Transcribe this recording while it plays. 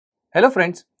Hello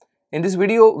friends, in this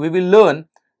video we will learn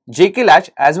JK latch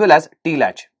as well as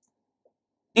T-latch.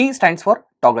 T stands for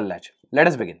toggle latch. Let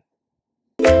us begin.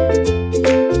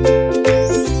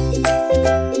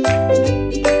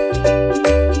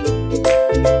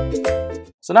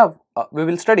 So now we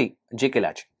will study JK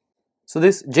latch. So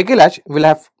this JK latch will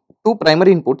have two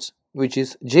primary inputs, which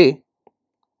is J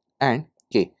and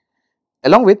K.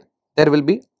 Along with there will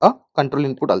be a control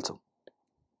input also.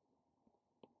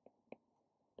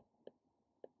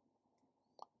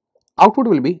 Output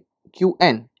will be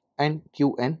Qn and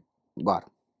Qn bar.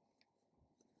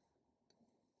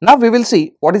 Now we will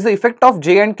see what is the effect of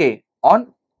J and K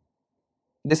on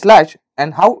this latch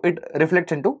and how it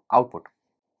reflects into output.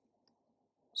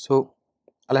 So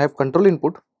I'll have control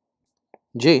input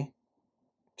J,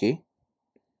 K,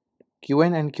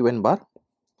 Qn and Qn bar,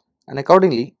 and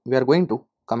accordingly we are going to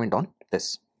comment on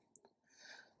this.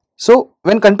 So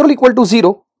when control equal to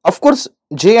 0, of course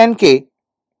J and K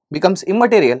becomes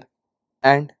immaterial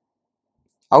and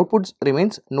outputs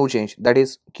remains no change, that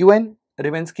is Qn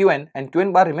remains Qn and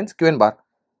Qn bar remains Qn bar.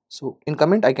 So in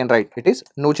comment I can write it is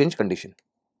no change condition.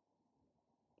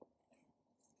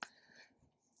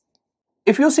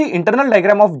 If you see internal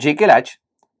diagram of JK latch,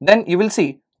 then you will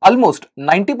see almost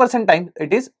 90% time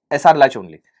it is SR latch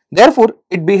only. Therefore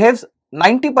it behaves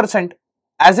 90%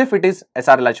 as if it is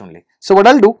SR latch only. So what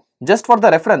I'll do, just for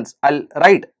the reference I'll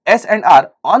write S and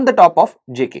R on the top of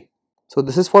JK. So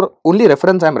this is for only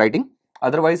reference I am writing,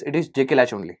 otherwise it is JK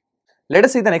latch only. Let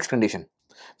us see the next condition.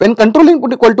 When control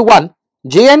input equal to 1,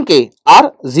 J and K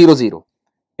are 0, 0.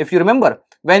 If you remember,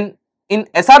 when in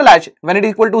SR latch, when it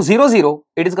is equal to 0, 0,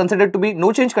 it is considered to be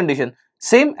no change condition.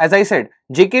 Same as I said,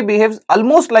 JK behaves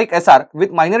almost like SR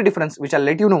with minor difference, which I'll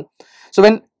let you know. So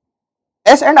when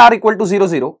S and R equal to 0,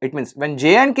 0, it means when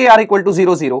J and K are equal to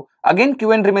 0, 0, again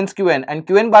Qn remains Qn and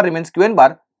Qn bar remains Qn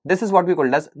bar. This is what we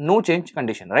call as no change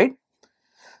condition, right?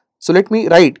 So let me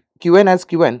write Qn as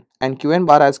Qn and Qn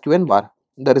bar as Qn bar.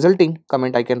 The resulting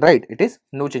comment I can write, it is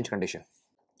no change condition.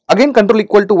 Again control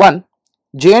equal to 1,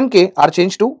 J and K are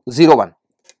changed to 0, 1.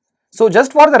 So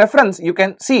just for the reference, you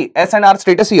can see S and R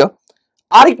status here.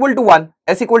 R equal to 1,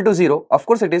 S equal to 0. Of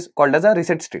course it is called as a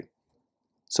reset state.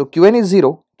 So Qn is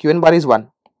 0, Qn bar is 1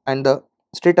 and the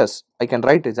status I can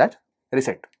write is at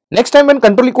reset. Next time when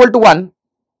control equal to 1,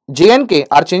 J and K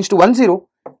are changed to 1, 0.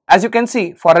 As you can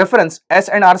see, for reference, S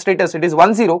and R status it is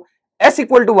 1, 0, S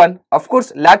equal to 1, of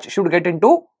course latch should get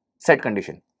into set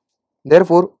condition.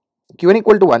 Therefore, Qn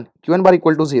equal to 1, Qn bar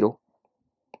equal to 0,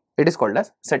 it is called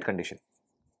as set condition.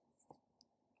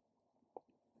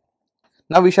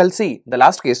 Now we shall see the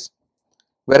last case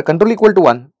where control equal to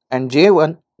 1 and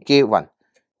J1, K1.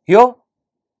 Here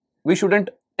we shouldn't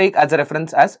take as a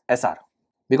reference as SR.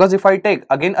 Because if I take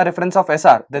again a reference of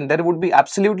SR, then there would be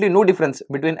absolutely no difference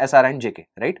between SR and JK,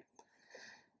 right?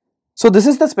 So this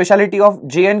is the speciality of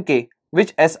J and K,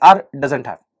 which SR doesn't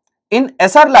have. In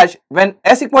SR latch, when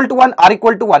S equal to 1, R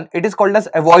equal to 1, it is called as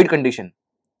avoid condition.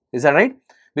 Is that right?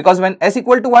 Because when S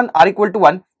equal to 1, R equal to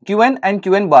 1, Qn and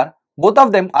Qn bar, both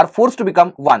of them are forced to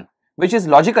become 1, which is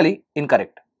logically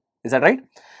incorrect. Is that right?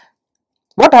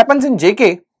 What happens in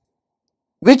JK,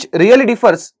 which really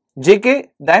differs JK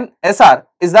than SR,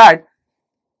 is that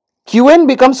Qn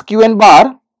becomes Qn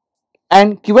bar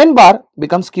and Qn bar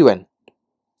becomes Qn.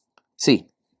 See,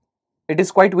 it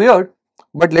is quite weird,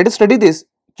 but let us study this.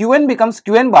 Qn becomes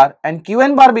Qn bar and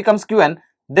Qn bar becomes Qn.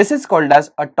 This is called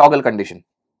as a toggle condition.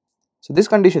 So this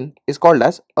condition is called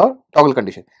as a toggle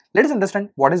condition. Let us understand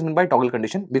what is meant by toggle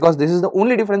condition, because this is the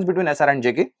only difference between SR and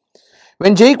JK.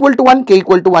 When J equal to 1, K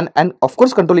equal to 1 and of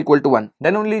course control equal to 1,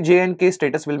 then only J and K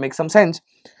status will make some sense.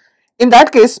 In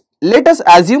that case, let us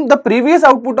assume the previous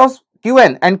output of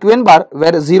Qn and Qn bar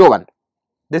were 0, 1.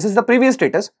 This is the previous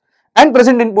status, and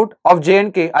present input of J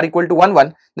and K are equal to 1,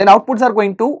 1. Then outputs are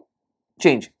going to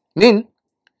change. Mean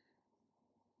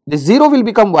this 0 will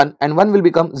become 1 and 1 will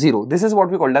become 0. This is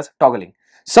what we call as toggling.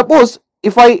 Suppose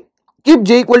if I keep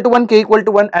J equal to 1, K equal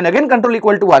to 1 and again control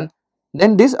equal to 1,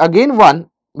 then this again 1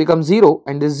 becomes 0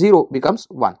 and this 0 becomes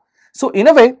 1. So in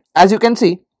a way, as you can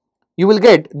see, you will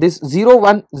get this 0,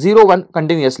 1, 0, 1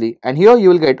 continuously, and here you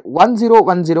will get 1, 0,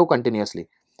 1, 0 continuously.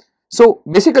 So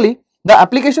basically, the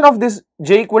application of this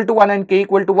J equal to 1 and K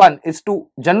equal to 1 is to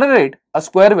generate a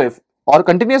square wave or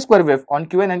continuous square wave on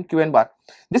Qn and Qn bar.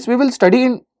 This we will study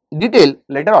in detail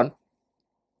later on.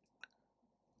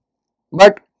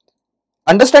 But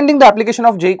understanding the application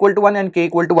of J equal to 1 and K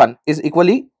equal to 1 is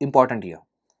equally important here.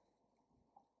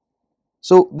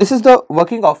 So this is the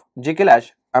working of JK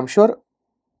latch. I am sure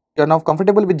you are now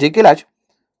comfortable with JK latch.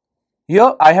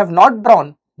 Here I have not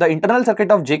drawn the internal circuit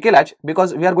of JK latch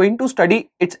because we are going to study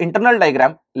its internal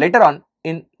diagram later on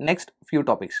in next few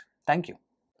topics. Thank you.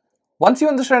 Once you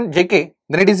understand JK,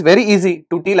 then it is very easy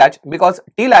to T-Latch because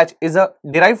T-Latch is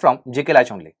derived from JK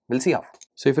Latch only. We'll see how.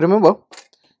 So if you remember,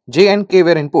 J and K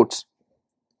were inputs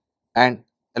and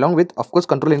along with of course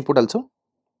control input also.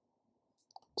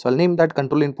 So I'll name that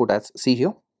control input as C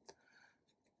here.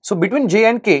 So between J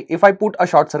and K, if I put a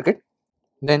short circuit,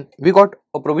 then we got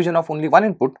a provision of only one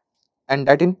input and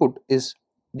that input is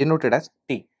denoted as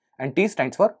T, and T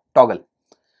stands for toggle.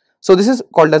 So this is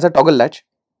called as a toggle latch.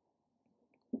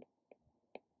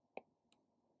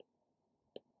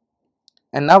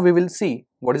 And now we will see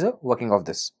what is the working of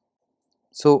this.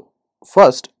 So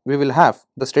first we will have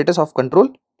the status of control,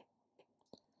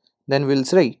 then we will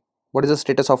say what is the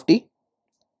status of T,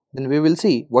 then we will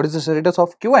see what is the status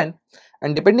of Qn,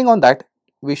 and depending on that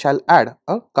we shall add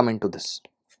a comment to this.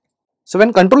 So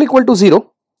when control equal to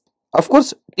 0, of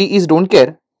course T is don't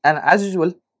care, and as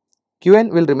usual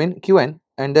Qn will remain Qn,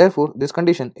 and therefore this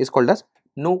condition is called as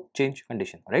no change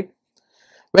condition, right?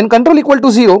 When control equal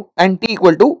to 0 and T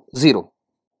equal to 0,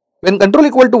 when control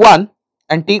equal to 1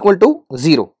 and T equal to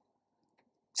 0,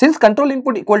 since control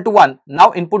input equal to 1,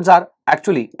 now inputs are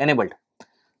actually enabled.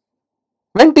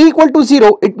 When T equal to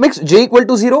 0, it makes J equal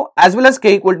to 0 as well as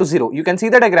K equal to 0. You can see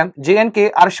the diagram, J and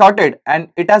K are shorted and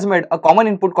it has made a common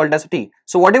input called as T.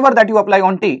 So whatever that you apply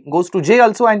on T goes to J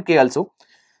also and K also.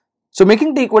 So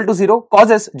making T equal to 0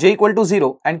 causes J equal to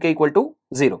 0 and K equal to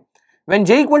 0. When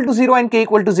J equal to 0 and K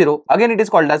equal to 0, again it is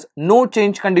called as no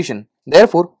change condition.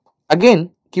 Therefore,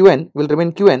 again Qn will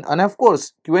remain Qn, and of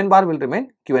course Qn bar will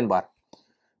remain Qn bar.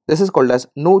 This is called as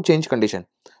no change condition.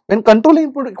 When control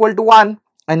input equal to 1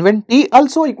 and when T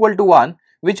also equal to 1,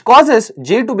 which causes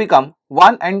J to become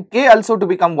 1 and K also to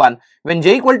become 1. When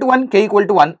J equal to 1, K equal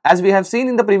to 1, as we have seen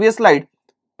in the previous slide,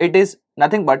 it is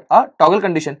nothing but a toggle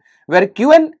condition where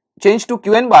Qn changed to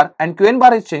Qn bar and Qn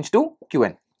bar is changed to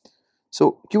Qn.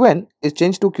 So Qn is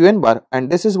changed to Qn bar, and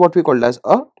this is what we call as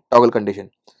a toggle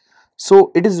condition.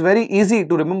 So it is very easy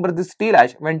to remember this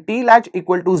T-Latch. When T-Latch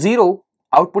equal to 0,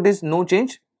 output is no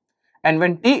change, and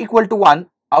when T equal to 1,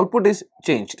 output is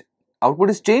changed. Output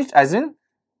is changed as in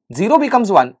 0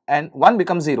 becomes 1 and 1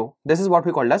 becomes 0. This is what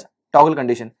we call as toggle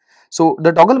condition. So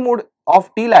the toggle mode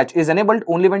of T-Latch is enabled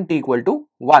only when T equal to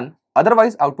 1,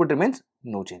 otherwise output remains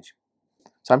no change.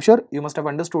 So I'm sure you must have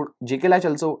understood JK Latch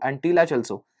also and T-Latch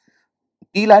also.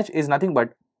 T-Latch is nothing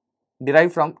but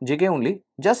derived from JK only.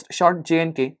 Just short J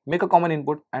and K, make a common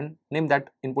input and name that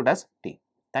input as T.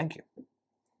 Thank you.